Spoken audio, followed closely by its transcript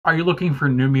Are you looking for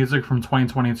new music from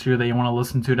 2022 that you want to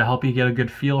listen to help you get a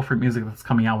good feel for music that's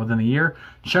coming out within the year?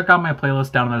 Check out my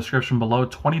playlist down in the description below.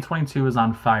 2022 is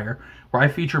on fire, where I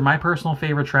feature my personal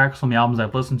favorite tracks from the albums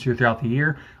I've listened to throughout the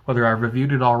year, whether I've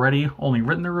reviewed it already, only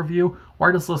written a review,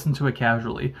 or just listened to it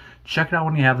casually. Check it out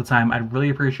when you have the time. I'd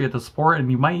really appreciate the support, and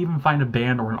you might even find a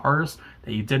band or an artist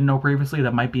that you didn't know previously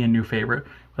that might be a new favorite.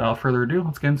 Without further ado,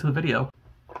 let's get into the video.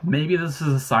 Maybe this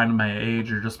is a sign of my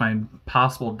age or just my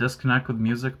possible disconnect with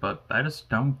music, but I just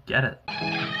don't get it.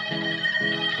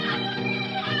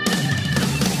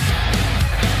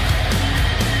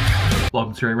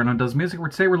 Welcome to Everyone Does Music, where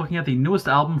today we're looking at the newest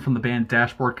album from the band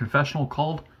Dashboard Confessional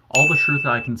called All the Truth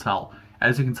I Can Tell.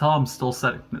 As you can tell, I'm still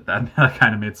setting... That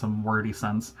kind of made some wordy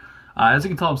sense. As you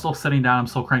can tell, I'm still sitting down, I'm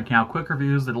still cranking out quick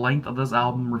reviews. The length of this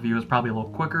album review is probably a little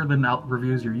quicker than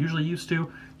reviews you're usually used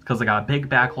to, because I got a big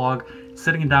backlog.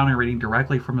 Sitting down and reading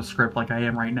directly from a script like I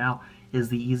am right now is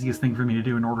the easiest thing for me to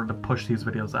do in order to push these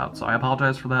videos out. So I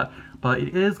apologize for that, but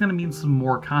it is going to mean some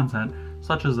more content,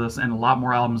 such as this, and a lot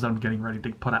more albums that I'm getting ready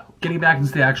to put out. Getting back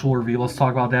into the actual review, let's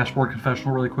talk about Dashboard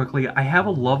Confessional really quickly. I have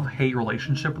a love-hate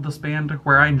relationship with this band,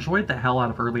 where I enjoyed the hell out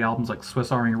of early albums like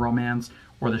Swiss Army Romance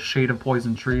or The Shade of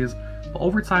Poison Trees, but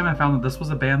over time I found that this was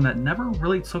a band that never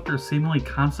really took their seemingly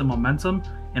constant momentum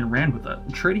and ran with it,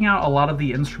 trading out a lot of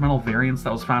the instrumental variants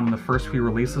that was found in the first few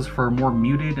releases for a more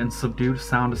muted and subdued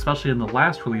sound, especially in the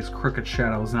last release, Crooked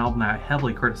Shadows, an album that I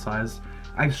heavily criticized.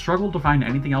 I've struggled to find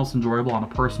anything else enjoyable on a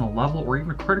personal level or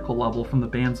even a critical level from the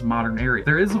band's modern era.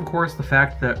 There is, of course, the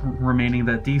fact that remaining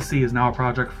that DC is now a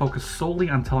project focused solely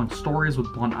on telling stories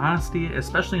with blunt honesty,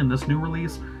 especially in this new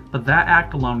release, but that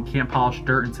act alone can't polish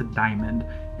dirt into diamond,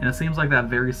 and it seems like that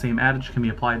very same adage can be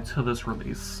applied to this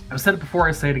release. I've said it before,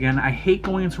 I say it again, I hate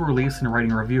going into a release and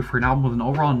writing a review for an album with an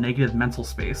overall negative mental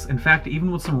space. In fact,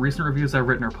 even with some recent reviews I've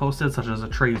written or posted, such as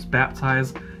Atreyu's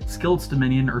Baptized, Skillet's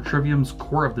Dominion, or Trivium's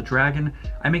Core of the Dragon,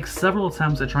 I make several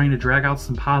attempts at trying to drag out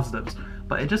some positives,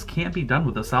 but it just can't be done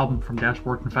with this album from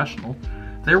Dashboard Confessional.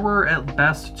 There were at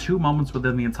best 2 moments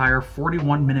within the entire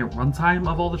 41-minute runtime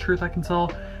of All the Truth I Can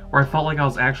Tell where I felt like I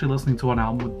was actually listening to an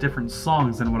album with different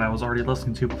songs than what I was already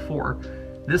listening to before.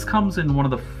 This comes in one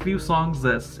of the few songs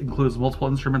that includes multiple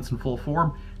instruments in full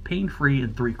form, pain-free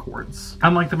in 3 chords.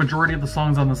 Unlike the majority of the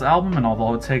songs on this album, and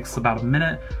although it takes about a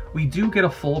minute, we do get a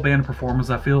full band performance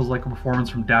that feels like a performance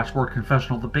from Dashboard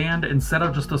Confessional the band, instead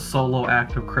of just a solo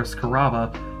act of Chris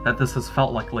Carrabba that this has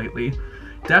felt like lately.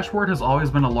 Dashboard has always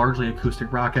been a largely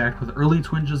acoustic rock act with early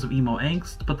twinges of emo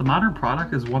angst, but the modern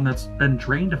product is one that's been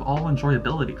drained of all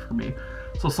enjoyability for me.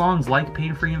 So songs like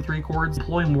Pain Free in 3 chords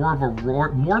employ more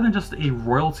than just a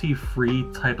royalty-free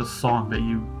type of song that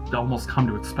you almost come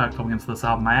to expect going into this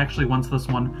album. I actually went to this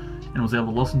one and was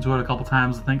able to listen to it a couple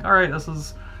times and think, alright,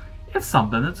 it's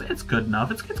something, it's good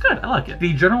enough, it's good, I like it.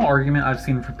 The general argument I've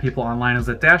seen from people online is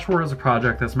that Dashboard is a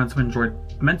project that's meant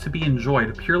to be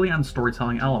enjoyed purely on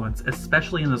storytelling elements,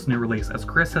 especially in this new release. As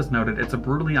Chris has noted, it's a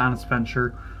brutally honest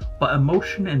venture, but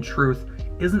emotion and truth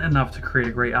isn't enough to create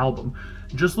a great album.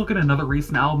 Just look at another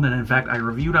recent album that in fact I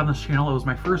reviewed on this channel. It was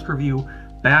my first review,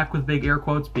 back with big air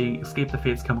quotes, being Escape the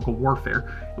Fates' Chemical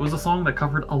Warfare. It was a song that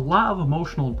covered a lot of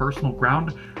emotional and personal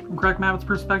ground from Craig Mabbitt's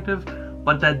perspective,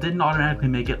 but that didn't automatically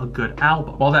make it a good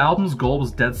album. While the album's goal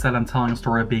was dead set on telling a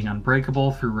story of being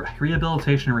unbreakable through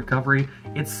rehabilitation and recovery,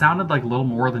 it sounded like little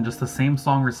more than just the same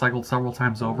song recycled several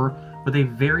times over, with a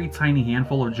very tiny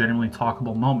handful of genuinely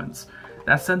talkable moments.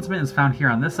 That sentiment is found here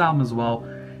on this album as well,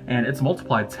 and it's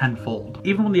multiplied tenfold.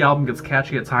 Even when the album gets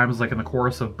catchy at times, like in the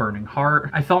chorus of Burning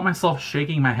Heart, I felt myself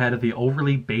shaking my head at the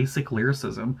overly basic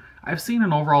lyricism. I've seen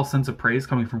an overall sense of praise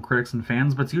coming from critics and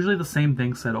fans, but it's usually the same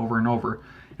thing said over and over,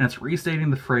 and it's restating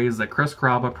the phrase that Chris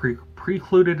Carrabba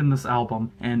precluded in this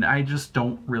album, and I just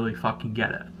don't really fucking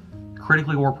get it.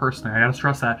 Critically or personally, I gotta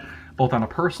stress that, both on a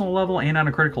personal level and on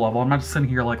a critical level. I'm not just sitting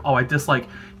here like, oh, I dislike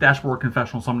Dashboard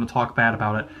Confessional, so I'm gonna talk bad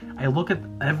about it. I look at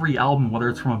every album, whether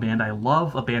it's from a band I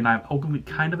love, a band I openly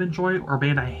kind of enjoy, or a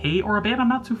band I hate, or a band I'm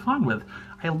not too fond with.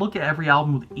 I look at every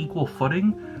album with equal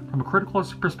footing, from a critical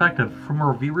perspective, from a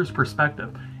reviewer's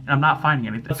perspective, and I'm not finding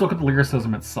anything. Let's look at the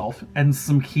lyricism itself and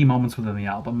some key moments within the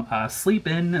album. Sleep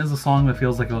In is a song that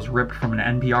feels like it was ripped from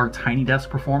an NPR Tiny Desk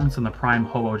performance in the prime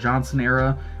Hobo Johnson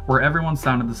era, where everyone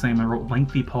sounded the same and wrote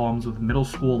lengthy poems with middle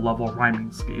school level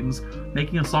rhyming schemes,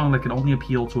 making a song that could only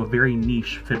appeal to a very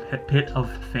niche pit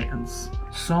of fans.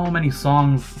 So many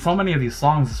of these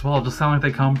songs as well just sound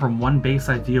like they come from one base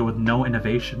idea with no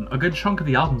innovation. A good chunk of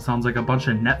the album sounds like a bunch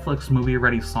of Netflix movie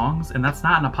ready songs, and that's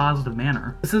not in a positive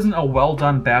manner. This isn't a well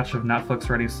done batch of Netflix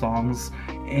ready songs,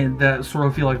 and that sort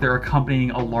of feel like they're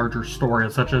accompanying a larger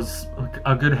story, such as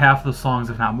a good half of the songs,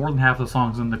 if not more than half of the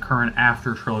songs in the current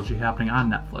After trilogy happening on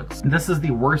Netflix. And this is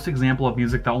the worst example of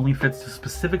music that only fits to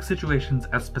specific situations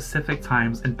at specific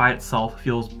times and by itself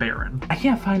feels barren. I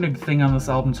can't find a thing on this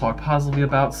album to talk positively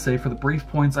about, save for the brief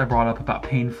points I brought up about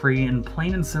Pain Free, and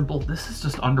plain and simple, this is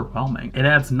just underwhelming. It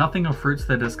adds nothing of fruit to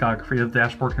the discography of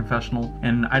Dashboard Confessional,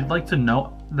 and I'd like to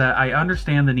note that I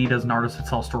understand the need as an artist to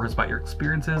tell stories about your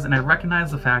experiences, and I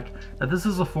recognize the fact that this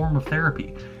is a form of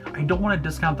therapy. I don't want to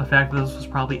discount the fact that this was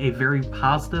probably a very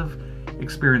positive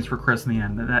experience for Chris in the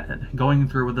end, and that going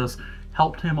through with this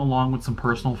helped him along with some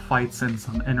personal fights and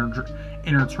some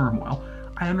inner turmoil.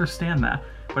 I understand that,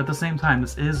 but at the same time,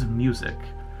 this is music,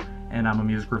 and I'm a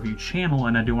music review channel,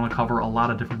 and I do want to cover a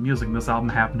lot of different music. This album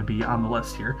happened to be on the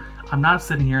list here. I'm not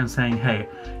sitting here and saying, hey,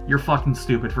 you're fucking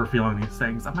stupid for feeling these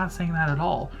things. I'm not saying that at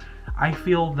all. I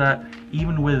feel that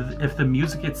even if the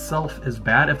music itself is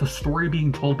bad, if the story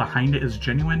being told behind it is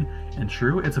genuine and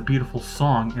true, it's a beautiful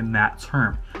song in that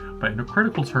term. But in a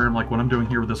critical term, like what I'm doing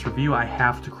here with this review, I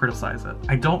have to criticize it.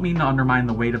 I don't mean to undermine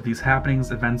the weight of these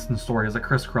happenings, events, and stories that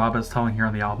Chris Carrabba is telling here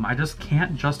on the album. I just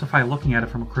can't justify looking at it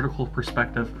from a critical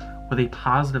perspective with a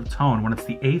positive tone when it's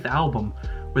the 8th album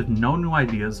with no new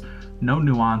ideas, no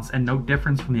nuance, and no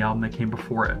difference from the album that came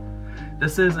before it.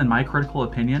 This is, in my critical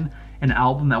opinion, an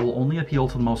album that will only appeal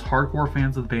to the most hardcore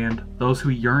fans of the band, those who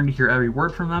yearn to hear every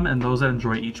word from them, and those that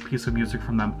enjoy each piece of music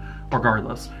from them,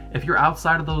 regardless. If you're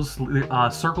outside of those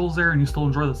circles there and you still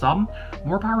enjoy this album,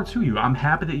 more power to you. I'm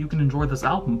happy that you can enjoy this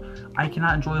album. I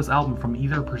cannot enjoy this album from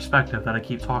either perspective that I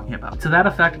keep talking about. To that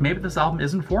effect, maybe this album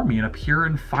isn't for me in a pure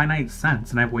and finite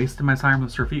sense, and I've wasted my time with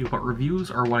this review, but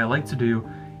reviews are what I like to do,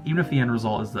 even if the end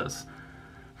result is this.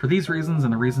 For these reasons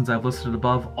and the reasons I've listed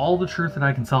above, All the Truth That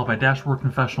I Can Tell by Dashboard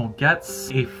Confessional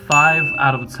gets a 5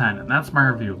 out of 10, and that's my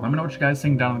review. Let me know what you guys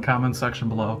think down in the comments section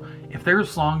below. If there's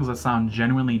songs that sound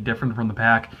genuinely different from the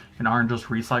pack and aren't just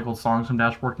recycled songs from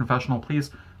Dashboard Confessional,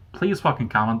 please fucking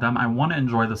comment them. I want to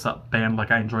enjoy this band like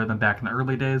I enjoyed them back in the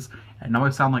early days. I know I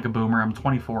sound like a boomer. I'm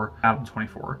 24 out of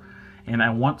 24, and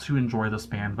I want to enjoy this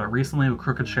band, but recently with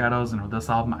Crooked Shadows and with this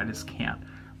album, I just can't.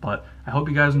 But I hope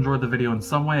you guys enjoyed the video in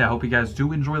some way. I hope you guys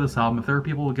do enjoy this album. If there are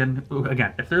people,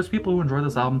 again, if there's people who enjoy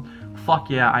this album,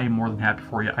 fuck yeah, I am more than happy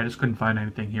for you. I just couldn't find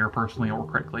anything here personally or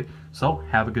critically. So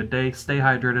have a good day, stay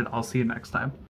hydrated, I'll see you next time.